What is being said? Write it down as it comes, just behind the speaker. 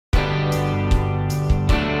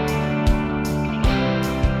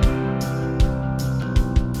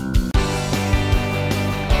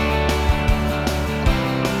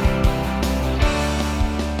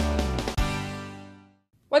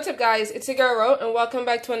up guys, it's your girl Ro and welcome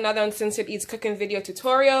back to another Uncensored Eats cooking video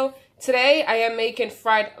tutorial. Today I am making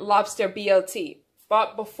fried lobster BLT.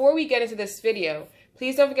 But before we get into this video,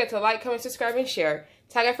 please don't forget to like, comment, subscribe, and share.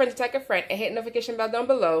 Tag a friend to tag a friend and hit the notification bell down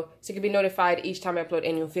below so you can be notified each time I upload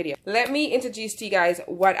a new video. Let me introduce to you guys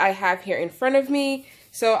what I have here in front of me.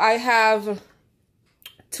 So I have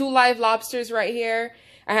 2 live lobsters right here.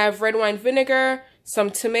 I have red wine vinegar, some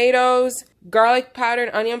tomatoes, garlic powder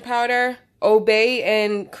and onion powder, Obey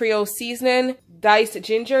and Creole seasoning, diced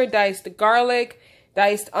ginger, diced garlic,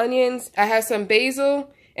 diced onions. I have some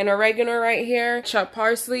basil and oregano right here, chopped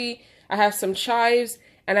parsley. I have some chives,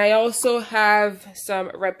 and I also have some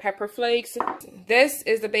red pepper flakes. This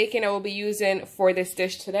is the bacon I will be using for this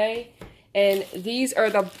dish today. And these are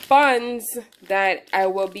the buns that I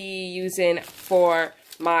will be using for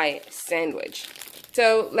my sandwich.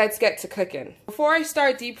 So let's get to cooking. Before I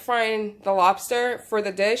start deep frying the lobster for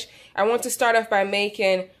the dish, I want to start off by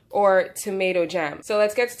making our tomato jam. So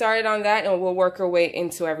let's get started on that and we'll work our way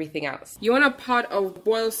into everything else. You want a pot of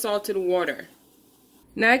boiled salted water.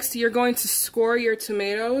 Next, you're going to score your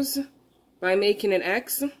tomatoes by making an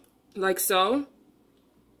X, like so.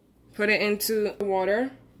 Put it into the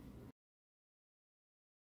water.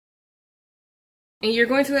 And you're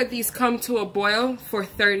going to let these come to a boil for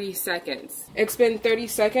 30 seconds. It's been 30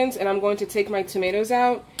 seconds and I'm going to take my tomatoes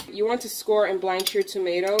out. You want to score and blanch your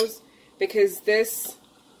tomatoes because this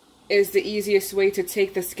is the easiest way to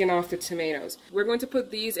take the skin off the tomatoes. We're going to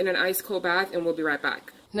put these in an ice cold bath and we'll be right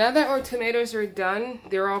back. Now that our tomatoes are done,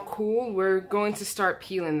 they're all cool, we're going to start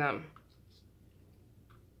peeling them.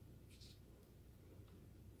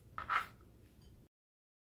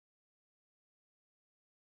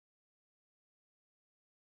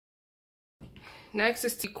 Next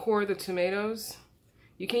is to core the tomatoes.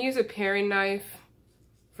 You can use a paring knife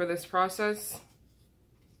for this process.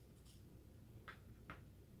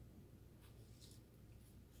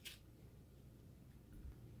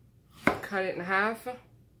 Cut it in half.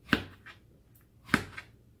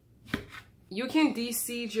 You can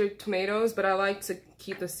de-seed your tomatoes, but I like to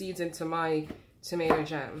keep the seeds into my tomato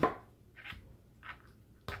jam.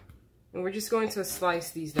 And we're just going to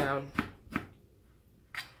slice these down.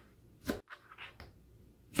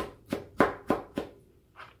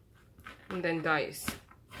 And then dice.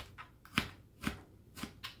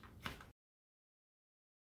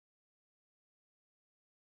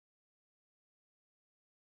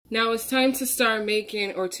 Now it's time to start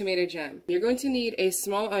making our tomato jam. You're going to need a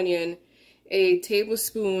small onion, a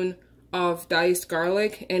tablespoon of diced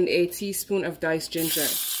garlic, and a teaspoon of diced ginger.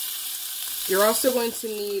 You're also going to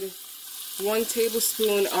need 1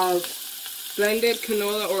 tablespoon of blended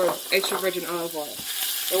canola or extra virgin olive oil.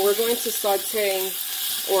 And we're going to saute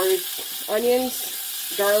our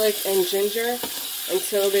onions, garlic, and ginger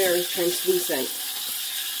until they are translucent.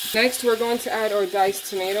 Next, we're going to add our diced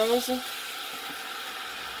tomatoes.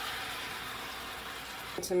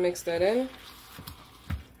 To mix that in.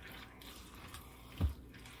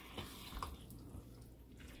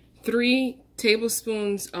 Three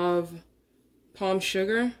tablespoons of palm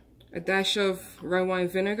sugar, a dash of red wine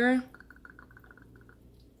vinegar,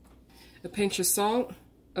 a pinch of salt,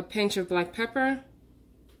 a pinch of black pepper,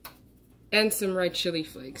 and some red chili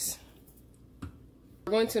flakes.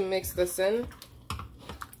 We're going to mix this in.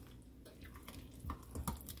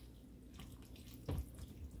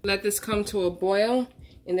 Let this come to a boil,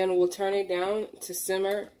 and then we'll turn it down to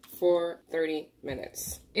simmer for 30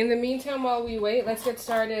 minutes. In the meantime, while we wait, let's get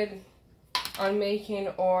started on making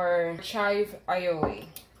our chive aioli.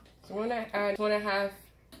 So we're gonna add 1.5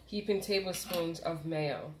 heaping tablespoons of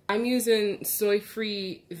mayo. I'm using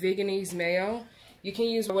soy-free Veganese mayo. You can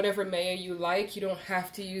use whatever mayo you like. You don't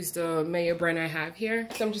have to use the mayo brand I have here.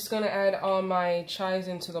 So I'm just gonna add all my chives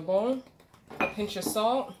into the bowl. A pinch of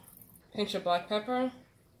salt, pinch of black pepper,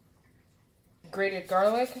 grated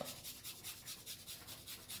garlic,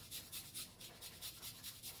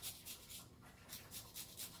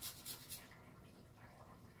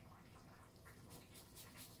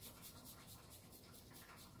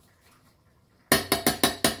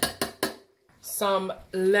 some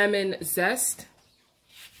lemon zest,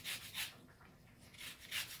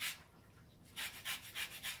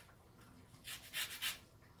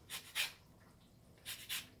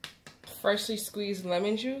 freshly squeezed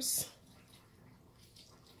lemon juice,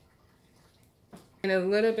 and a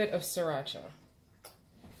little bit of sriracha.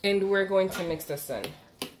 And we're going to mix this in.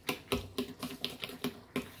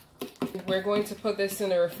 We're going to put this in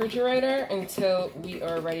the refrigerator until we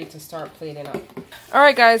are ready to start plating up.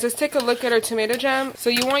 Alright guys, let's take a look at our tomato jam.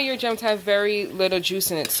 So you want your jam to have very little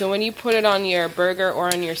juice in it. So when you put it on your burger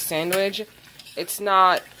or on your sandwich, it's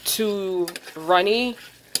not too runny.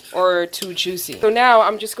 or too juicy. So now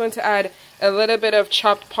I'm just going to add a little bit of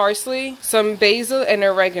chopped parsley, some basil, and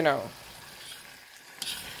oregano.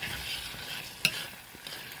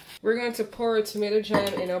 We're going to pour a tomato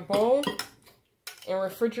jam in a bowl and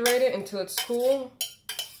refrigerate it until it's cool,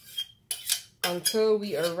 until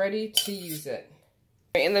we are ready to use it.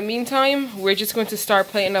 In the meantime, we're just going to start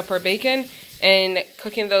plating up our bacon and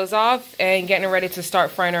cooking those off and getting ready to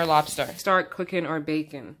start frying our lobster. Start cooking our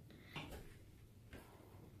bacon.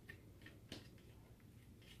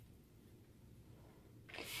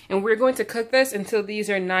 And we're going to cook this until these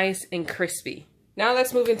are nice and crispy. Now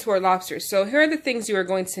let's move into our lobster. So here are the things you are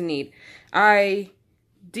going to need. I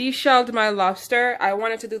deshelled my lobster. I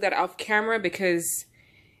wanted to do that off camera because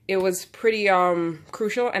it was pretty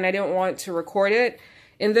crucial and I didn't want to record it.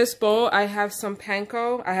 In this bowl, I have some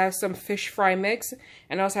panko, I have some fish fry mix,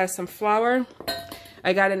 and I also have some flour.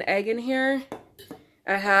 I got an egg in here.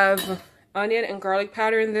 I have onion and garlic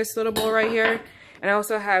powder in this little bowl right here. And I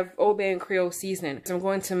also have Old Bay and Creole seasoning. So I'm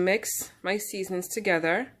going to mix my seasonings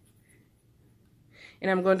together.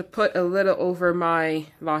 And I'm going to put a little over my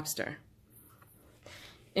lobster.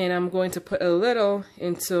 And I'm going to put a little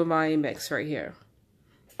into my mix right here.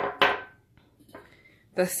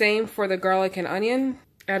 The same for the garlic and onion.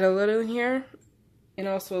 Add a little in here. And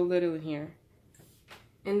also a little in here.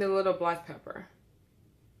 And the little black pepper.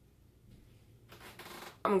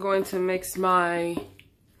 I'm going to mix my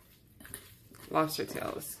lobster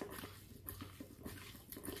tails.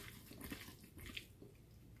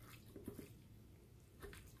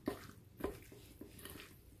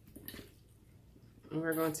 And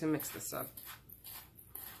we're going to mix this up.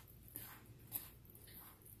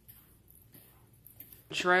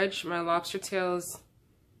 Dredge my lobster tails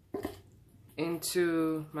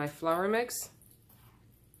into my flour mix.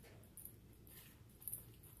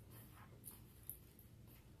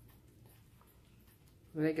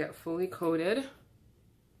 They get fully coated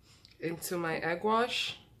into my egg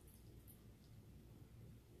wash.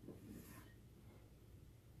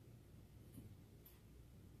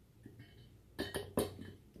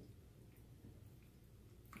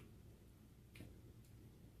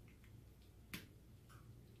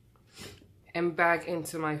 And back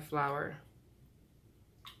into my flour.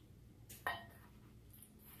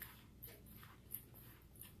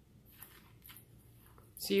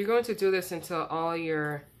 So you're going to do this until all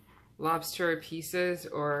your lobster pieces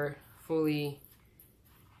are fully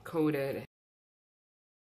coated.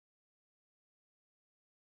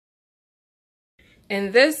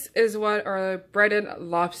 And this is what our breaded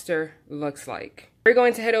lobster looks like. We're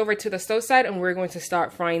going to head over to the stove side and we're going to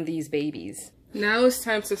start frying these babies. Now it's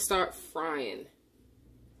time to start frying.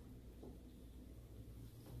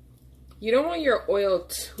 You don't want your oil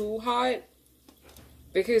too hot,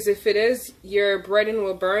 because if it is, your breading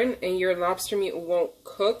will burn and your lobster meat won't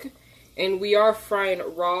cook. And we are frying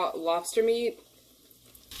raw lobster meat.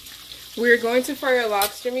 We're going to fry our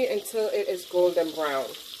lobster meat until it is golden brown.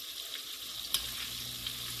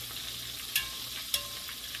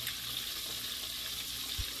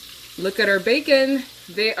 Look at our bacon.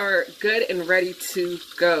 They are good and ready to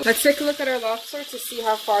go. Let's take a look at our lobster to see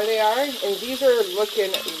how far they are. And these are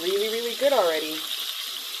looking really, really good already.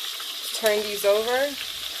 Turn these over.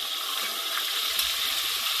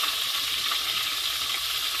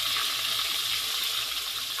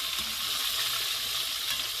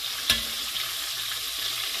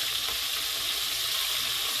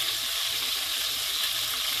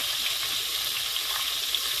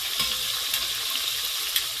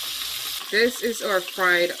 This is our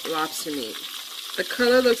fried lobster meat. The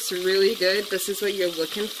color looks really good. This is what you're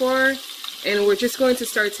looking for. And we're just going to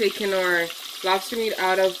start taking our lobster meat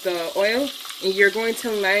out of the oil. And you're going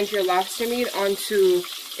to land your lobster meat onto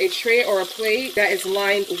a tray or a plate that is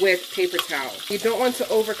lined with paper towel. You don't want to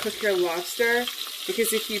overcook your lobster,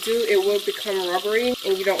 because if you do, it will become rubbery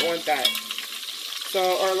and you don't want that. So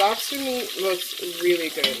our lobster meat looks really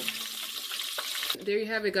good. There you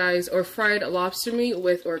have it, guys, our fried lobster meat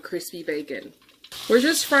with our crispy bacon. We're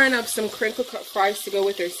just frying up some crinkle cut fries to go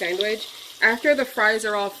with our sandwich. After the fries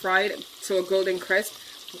are all fried to a golden crisp,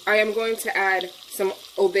 I am going to add some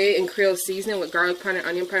Old Bay and Creole seasoning with garlic powder,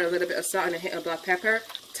 onion powder, a little bit of salt, and a hint of black pepper.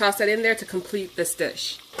 Toss that in there to complete this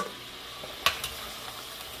dish.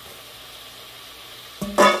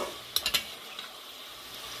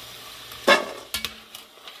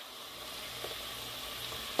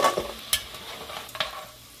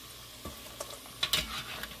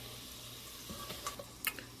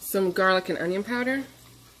 Some garlic and onion powder,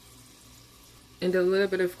 and a little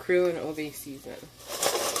bit of Creole and Old Bay seasoning.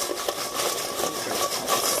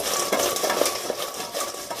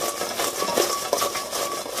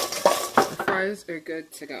 The fries tortillas are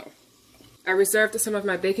good to go. I reserved some of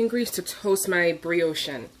my bacon grease to toast my brioche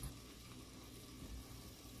in.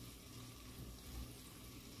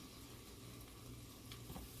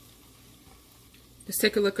 Let's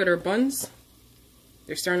take a look at our buns.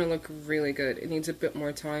 They're starting to look really good. It needs a bit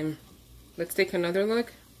more time. Let's take another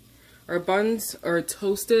look. Our buns are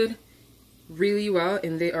toasted really well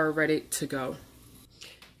and they are ready to go.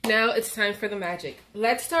 Now it's time for the magic.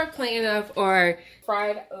 Let's start playing up our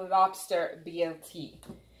fried lobster BLT.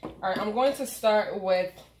 Alright, I'm going to start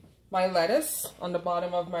with my lettuce on the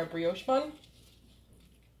bottom of my brioche bun.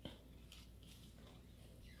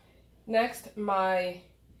 Next, my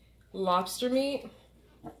lobster meat.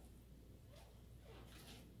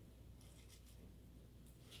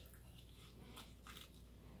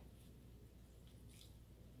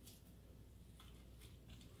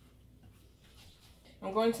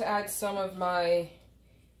 I'm going to add some of my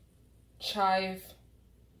chive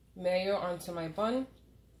mayo onto my bun.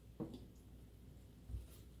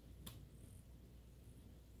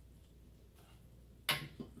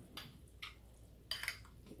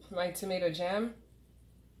 My tomato jam.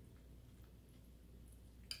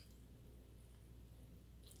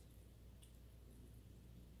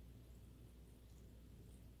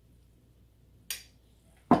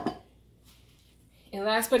 And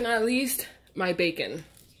last but not least, my bacon.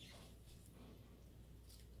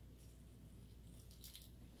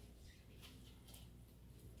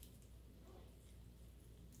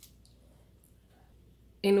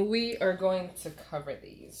 And we are going to cover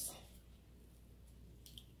these.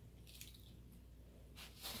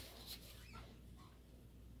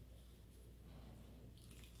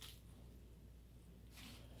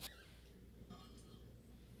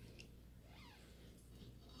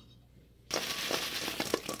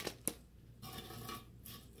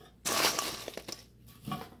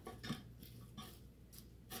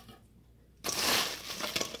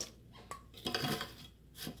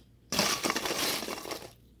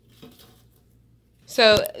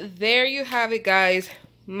 So there you have it, guys.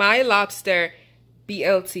 My lobster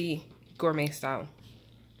BLT gourmet style.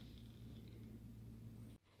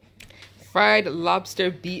 Fried lobster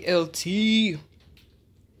BLT.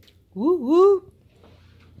 Woo woo.